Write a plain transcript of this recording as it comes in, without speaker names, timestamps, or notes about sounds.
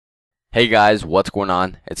Hey guys, what's going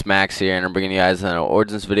on? It's Max here, and I'm bringing you guys an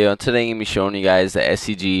Origins video. And today I'm going to be showing you guys the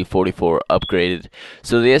STG 44 upgraded.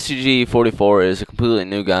 So the STG 44 is a completely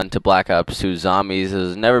new gun to Black Ops 2 Zombies. It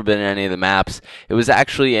has never been in any of the maps. It was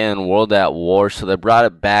actually in World at War, so they brought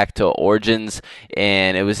it back to Origins,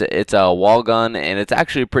 and it's a wall gun, and it's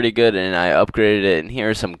actually pretty good. And I upgraded it, and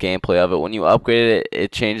here's some gameplay of it. When you upgrade it,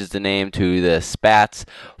 it changes the name to the SPATZ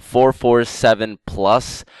 447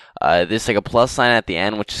 Plus. There's like a plus sign at the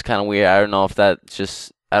end, which is kind of weird. I don't know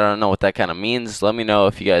what that kind of means. Let me know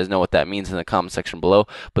if you guys know what that means in the comment section below.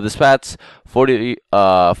 But the SPATZ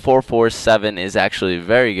 447 is actually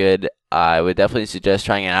very good. I would definitely suggest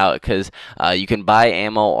trying it out because you can buy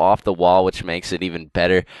ammo off the wall, which makes it even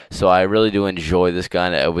better. So I really do enjoy this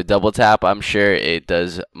gun. With double tap, I'm sure it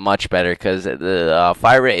does much better because the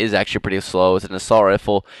fire rate is actually pretty slow. It's an assault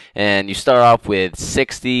rifle, and you start off with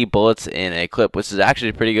 60 bullets in a clip, which is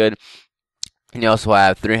actually pretty good. And you also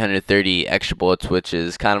have 330 extra bullets, which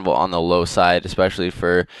is kind of on the low side, especially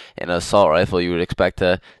for an assault rifle. You would expect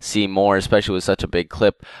to see more, especially with such a big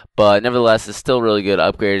clip. But nevertheless, it's still really good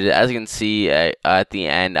upgraded. As you can see at the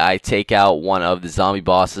end, I take out one of the zombie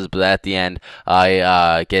bosses, but at the end,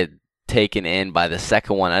 I get taken in by the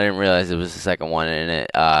second one. I didn't realize it was the second one, and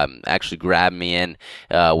it actually grabbed me in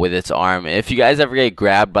with its arm. If you guys ever get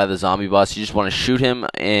grabbed by the zombie boss, you just want to shoot him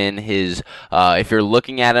in his, if you're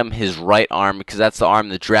looking at him, his right arm, because that's the arm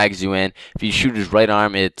that drags you in. If you shoot his right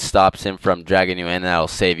arm, it stops him from dragging you in, and that'll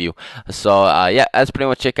save you. So yeah, that's pretty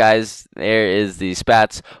much it, guys. There is the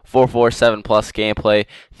SPATZ 447 Plus gameplay,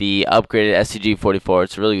 the upgraded STG 44.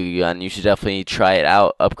 It's a really good gun. You should definitely try it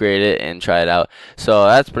out, upgrade it, and try it out. So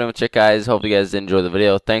that's pretty much it, guys. Hope you guys did enjoy the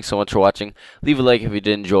video. Thanks so much for watching. Leave a like if you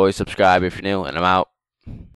did enjoy, subscribe if you're new, and I'm out.